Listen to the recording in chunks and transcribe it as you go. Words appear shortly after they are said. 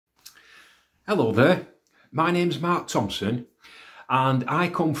Hello there, my name's Mark Thomson and I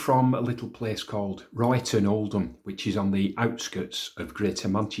come from a little place called Royton Oldham, which is on the outskirts of Greater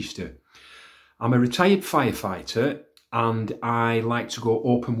Manchester. I'm a retired firefighter and I like to go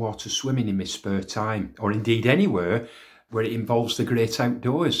open water swimming in my spare time, or indeed anywhere where it involves the great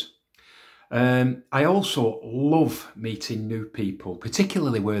outdoors. I also love meeting new people,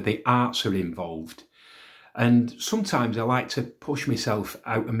 particularly where the arts are involved. And sometimes I like to push myself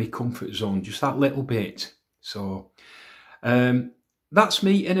out of my comfort zone just that little bit. So that's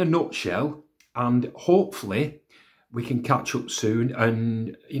me in a nutshell, and hopefully we can catch up soon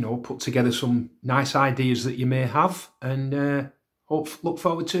and, put together some nice ideas that you may have, and look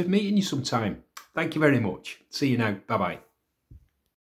forward to meeting you sometime. Thank you very much. See you now. Bye-bye.